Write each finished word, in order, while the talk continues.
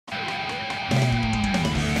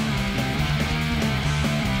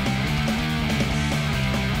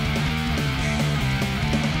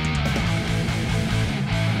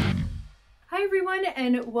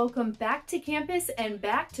everyone, and welcome back to campus and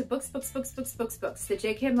back to Books, the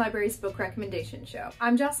JKM Library's book recommendation show.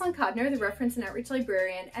 I'm Jocelyn Codner, the Reference and Outreach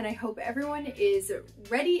Librarian, and I hope everyone is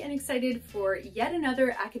ready and excited for yet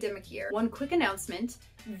another academic year. One quick announcement.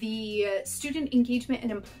 The Student Engagement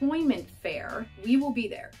and Employment Fair, we will be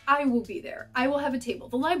there. I will be there. I will have a table.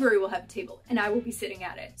 The library will have a table, and I will be sitting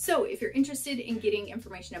at it. So if you're interested in getting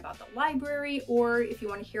information about the library, or if you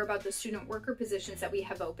want to hear about the student worker positions that we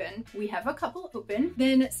have open, we have a couple open,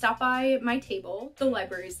 then stop by my table, the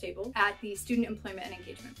library's table, at the Student Employment and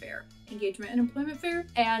Engagement Fair.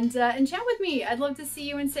 And chat with me. I'd love to see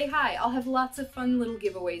you and say hi. I'll have lots of fun little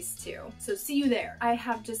giveaways too. So see you there. I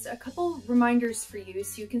have just a couple reminders for you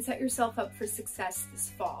so you can set yourself up for success this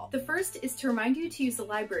fall. The first is to remind you to use the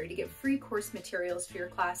library to get free course materials for your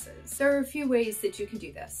classes. There are a few ways that you can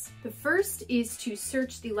do this. The first is to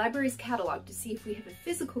search the library's catalog to see if we have a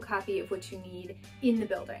physical copy of what you need in the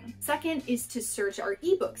building. Second is to search our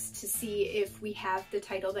ebooks to see if we have the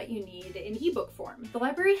title that you need in ebook form. The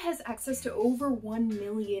library has access to over 1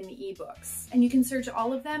 million ebooks, and you can search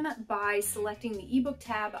all of them by selecting the ebook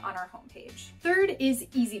tab on our homepage. Third is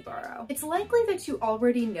Easy Borrow. It's likely that you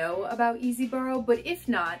already know about Easy Borrow, but if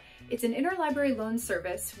not, it's an interlibrary loan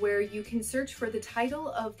service where you can search for the title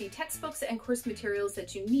of the textbooks and course materials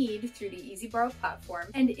that you need through the Easy Borrow platform,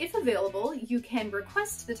 and if available, you can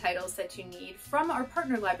request the titles that you need from our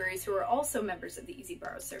partner libraries who are also members of the Easy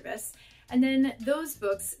Borrow service, and then those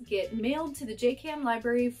books get mailed to the JKM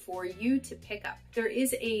library for you to pick up. There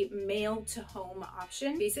is a mail to home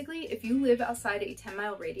option. Basically, if you live outside a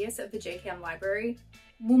 10-mile radius of the JKM library,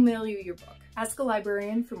 we'll mail you your book. Ask a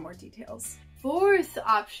librarian for more details. Fourth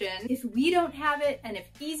option, if we don't have it and if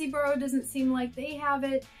Easy Borrow doesn't seem like they have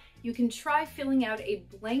it, you can try filling out a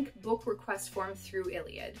blank book request form through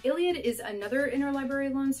Iliad. Iliad is another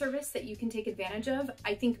interlibrary loan service that you can take advantage of.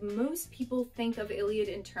 I think most people think of Iliad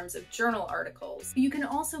in terms of journal articles, but you can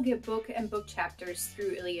also get book and book chapters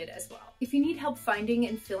through Iliad as well. If you need help finding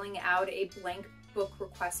and filling out a blank book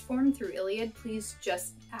request form through Iliad, please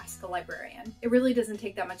just ask a librarian. It really doesn't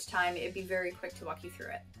take that much time. It'd be very quick to walk you through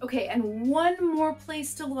it. Okay, and one more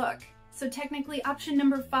place to look. So technically option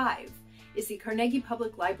number 5 is the Carnegie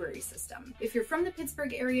Public Library System. If you're from the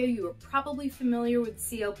Pittsburgh area, you are probably familiar with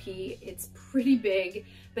CLP. It's pretty big,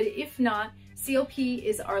 but if not, CLP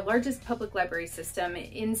is our largest public library system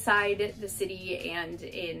inside the city and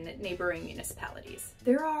in neighboring municipalities.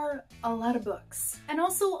 There are a lot of books and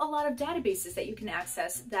also a lot of databases that you can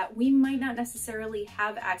access that we might not necessarily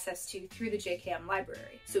have access to through the JKM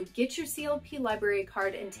library. So get your CLP library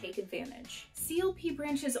card and take advantage. CLP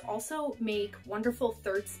branches also make wonderful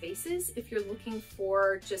third spaces if you're looking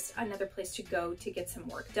for just another place to go to get some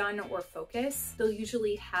work done or focus. They'll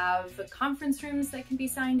usually have conference rooms that can be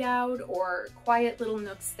signed out or quiet little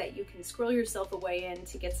nooks that you can scroll yourself away in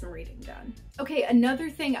to get some reading done. Okay, another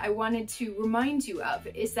thing I wanted to remind you of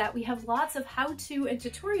is that we have lots of how-to and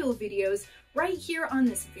tutorial videos right here on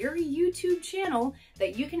this very YouTube channel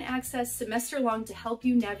that you can access semester long to help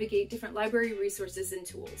you navigate different library resources and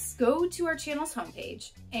tools. Go to our channel's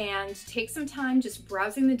homepage and take some time just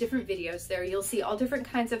browsing the different videos there. You'll see all different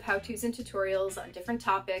kinds of how-tos and tutorials on different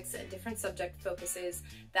topics and different subject focuses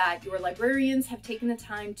that your librarians have taken the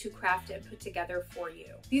time to craft and put together for you.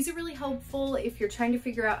 These are really helpful if you're trying to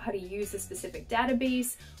figure out how to use a specific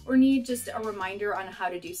database or need just a reminder on how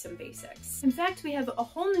to do some basics. In fact, we have a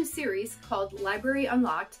whole new series called Library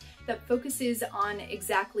Unlocked that focuses on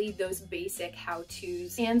exactly those basic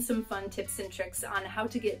how-tos and some fun tips and tricks on how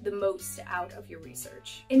to get the most out of your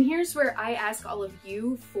research. And here's where I ask all of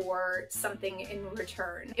you for something in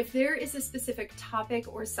return. If there is a specific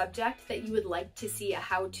topic or subject that you would like to see a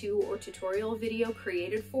how-to or tutorial video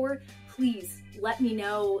created for, please let me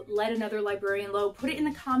know, let another librarian know, put it in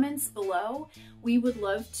the comments below. We would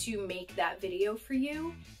love to make that video for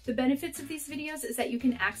you. The benefits of these videos is that you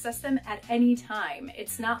can access them at any time.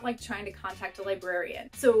 It's not like trying to contact a librarian.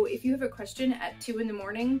 So if you have a question at 2 in the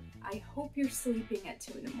morning, I hope you're sleeping at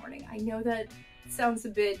 2 in the morning. I know that sounds a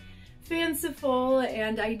bit fanciful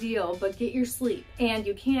and ideal, but get your sleep. And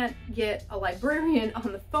you can't get a librarian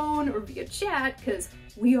on the phone or via chat because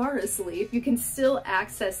we are asleep. You can still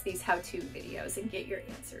access these how-to videos and get your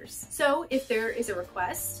answers. So if there is a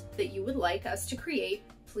request that you would like us to create,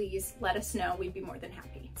 please let us know. We'd be more than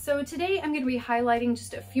happy. So today I'm going to be highlighting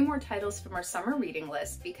just a few more titles from our summer reading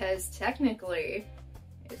list because technically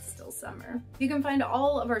it's still summer. You can find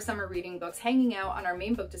all of our summer reading books hanging out on our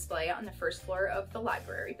main book display on the first floor of the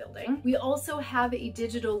library building. We also have a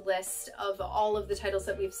digital list of all of the titles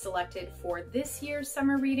that we've selected for this year's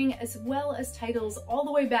summer reading, as well as titles all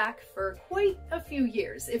the way back for quite a few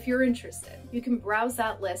years. If you're interested, you can browse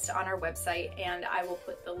that list on our website, and I will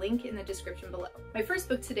put the link in the description below. My first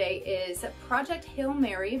book today is Project Hail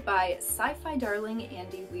Mary by sci-fi darling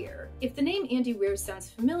Andy Weir. If the name Andy Weir sounds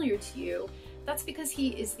familiar to you, that's because he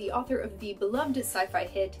is the author of the beloved sci-fi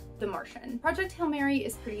hit, The Martian. Project Hail Mary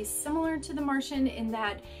is pretty similar to The Martian in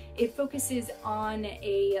that it focuses on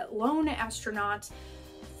a lone astronaut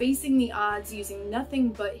facing the odds using nothing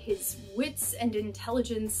but his wits and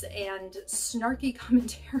intelligence and snarky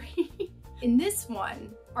commentary. In this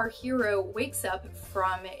one, our hero wakes up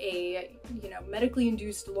from a, medically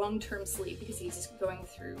induced long-term sleep because he's going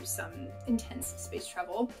through some intense space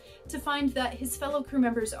travel to find that his fellow crew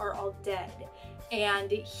members are all dead.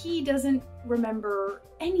 And he doesn't remember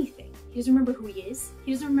anything. He doesn't remember who he is.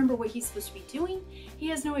 He doesn't remember what he's supposed to be doing. He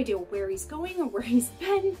has no idea where he's going or where he's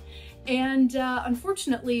been. And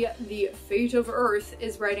unfortunately, the fate of Earth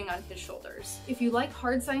is riding on his shoulders. If you like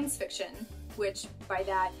hard science fiction, which by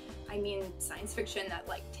that I mean science fiction that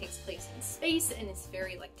takes place in space and is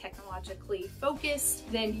very technologically focused,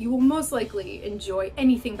 then you will most likely enjoy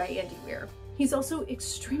anything by Andy Weir. He's also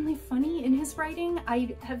extremely funny in his writing.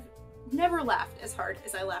 I have never laughed as hard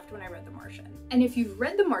as I laughed when I read The Martian. And if you've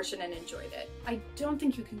read The Martian and enjoyed it, I don't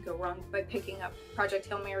think you can go wrong by picking up Project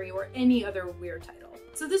Hail Mary or any other Weir title.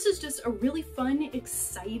 So this is just a really fun,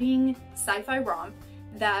 exciting sci-fi romp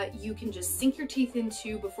that you can just sink your teeth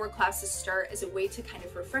into before classes start as a way to kind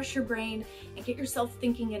of refresh your brain and get yourself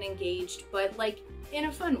thinking and engaged, but in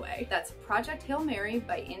a fun way. That's Project Hail Mary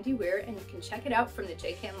by Andy Weir, and you can check it out from the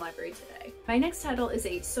JCAM library today. My next title is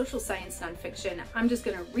a social science nonfiction. I'm just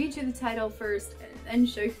gonna read you the title first and then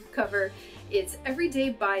show you the cover. It's Everyday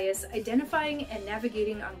Bias, Identifying and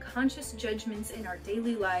Navigating Unconscious Judgments in Our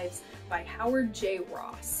Daily Lives by Howard J.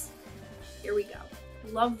 Ross. Here we go.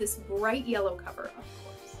 Love this bright yellow cover, of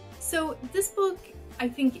course. So this book, I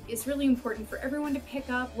think, is really important for everyone to pick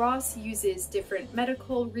up. Ross uses different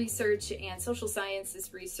medical research and social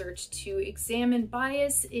sciences research to examine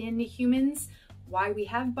bias in humans, why we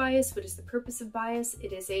have bias, what is the purpose of bias.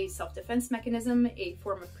 It is a self-defense mechanism, a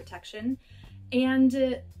form of protection.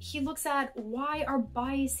 And he looks at why our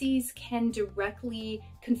biases can directly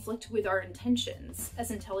conflict with our intentions as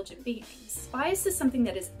intelligent beings. Bias is something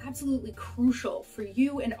that is absolutely crucial for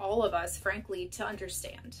you and all of us, frankly, to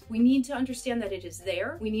understand. We need to understand that it is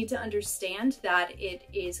there. We need to understand that it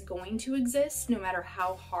is going to exist no matter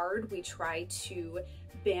how hard we try to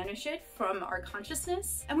banish it from our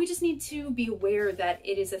consciousness, and we just need to be aware that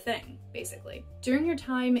it is a thing, basically. During your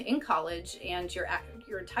time in college and your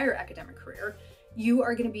entire academic career, you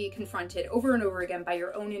are going to be confronted over and over again by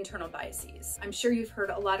your own internal biases. I'm sure you've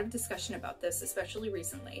heard a lot of discussion about this, especially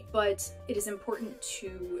recently, but it is important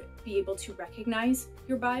to be able to recognize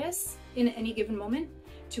your bias in any given moment,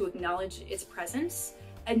 to acknowledge its presence,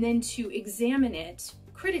 and then to examine it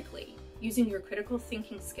critically using your critical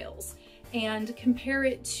thinking skills and compare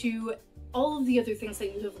it to all of the other things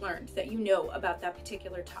that you have learned that you know about that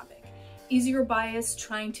particular topic. Is your bias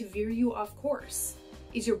trying to veer you off course?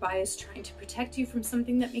 Is your bias trying to protect you from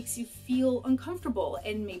something that makes you feel uncomfortable,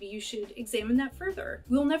 and maybe you should examine that further?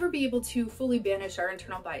 We'll never be able to fully banish our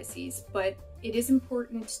internal biases, but it is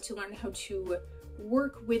important to learn how to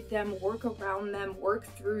work with them, work around them, work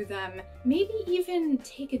through them, maybe even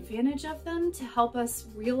take advantage of them to help us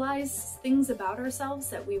realize things about ourselves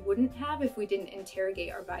that we wouldn't have if we didn't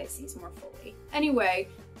interrogate our biases more fully. Anyway,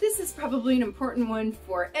 this is probably an important one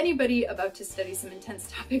for anybody about to study some intense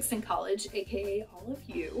topics in college, aka all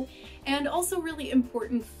of you, and also really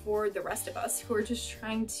important for the rest of us who are just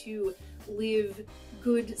trying to live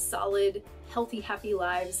good, solid, healthy, happy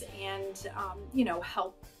lives and,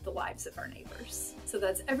 help the lives of our neighbors. So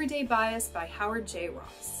that's Everyday Bias by Howard J.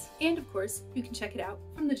 Ross. And of course, you can check it out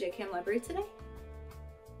from the JCAM library today.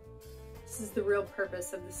 This is the real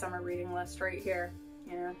purpose of the summer reading list right here.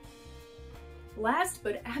 Yeah. Last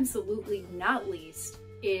but absolutely not least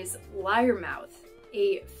is Liarmouth,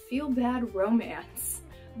 a feel-bad romance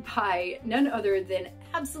by none other than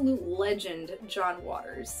absolute legend John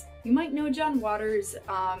Waters. You might know John Waters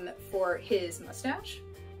for his mustache,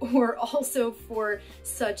 or also for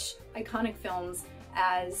such iconic films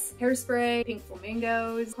as Hairspray, Pink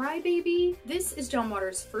Flamingos, Crybaby. This is John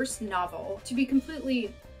Waters' first novel. To be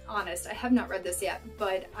completely honest, I have not read this yet,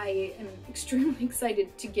 but I am extremely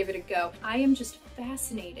excited to give it a go. I am just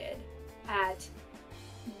fascinated at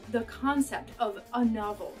the concept of a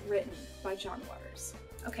novel written by John Waters.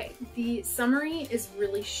 Okay, the summary is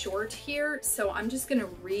really short here, so I'm just gonna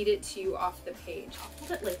read it to you off the page. I'll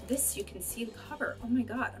hold it like this so you can see the cover. Oh my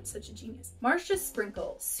God, I'm such a genius. Marcia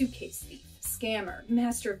Sprinkle, suitcase thief, scammer,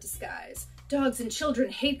 master of disguise. Dogs and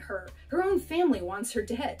children hate her. Her own family wants her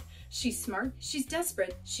dead. She's smart, she's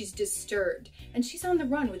desperate, she's disturbed, and she's on the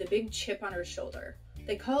run with a big chip on her shoulder.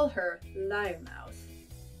 They call her Liarmouth,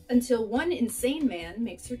 until one insane man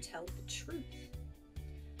makes her tell the truth.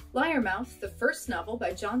 Liarmouth, the first novel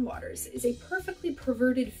by John Waters, is a perfectly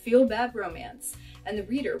perverted feel-bad romance, and the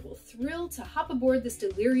reader will thrill to hop aboard this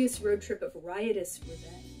delirious road trip of riotous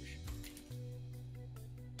revenge.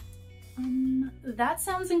 That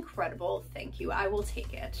sounds incredible. Thank you. I will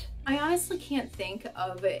take it. I honestly can't think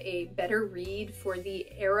of a better read for the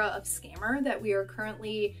era of scammer that we are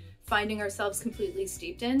currently finding ourselves completely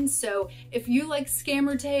steeped in. So if you like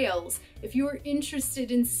scammer tales, if you are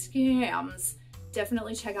interested in scams,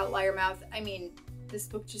 definitely check out Liarmouth. I mean, this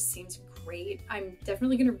book just seems great. I'm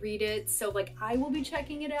definitely gonna read it, so like I will be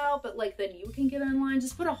checking it out, but like then you can get online.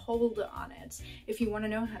 Just put a hold on it. If you want to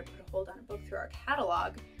know how to put a hold on a book through our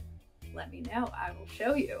catalog, let me know, I will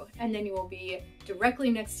show you. And then you will be directly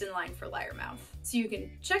next in line for Liarmouth. So you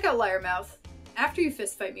can check out Liarmouth after you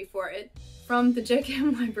fist fight me for it from the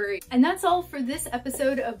JKM library. And that's all for this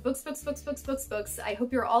episode of Books, Books, Books, Books, Books, Books. I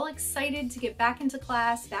hope you're all excited to get back into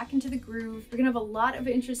class, back into the groove. We're gonna have a lot of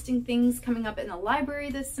interesting things coming up in the library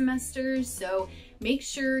this semester, so make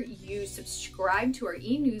sure you subscribe to our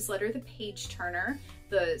e-newsletter, The Page Turner.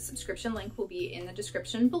 The subscription link will be in the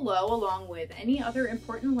description below, along with any other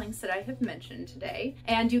important links that I have mentioned today.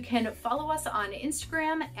 And you can follow us on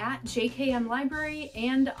Instagram at JKM Library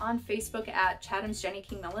and on Facebook at Chatham's Jenny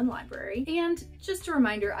King Mellon Library. And just a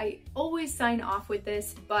reminder, I always sign off with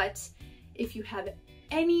this, but if you have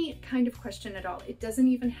any kind of question at all, it doesn't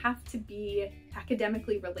even have to be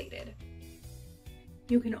academically related.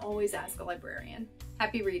 You can always ask a librarian.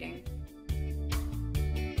 Happy reading.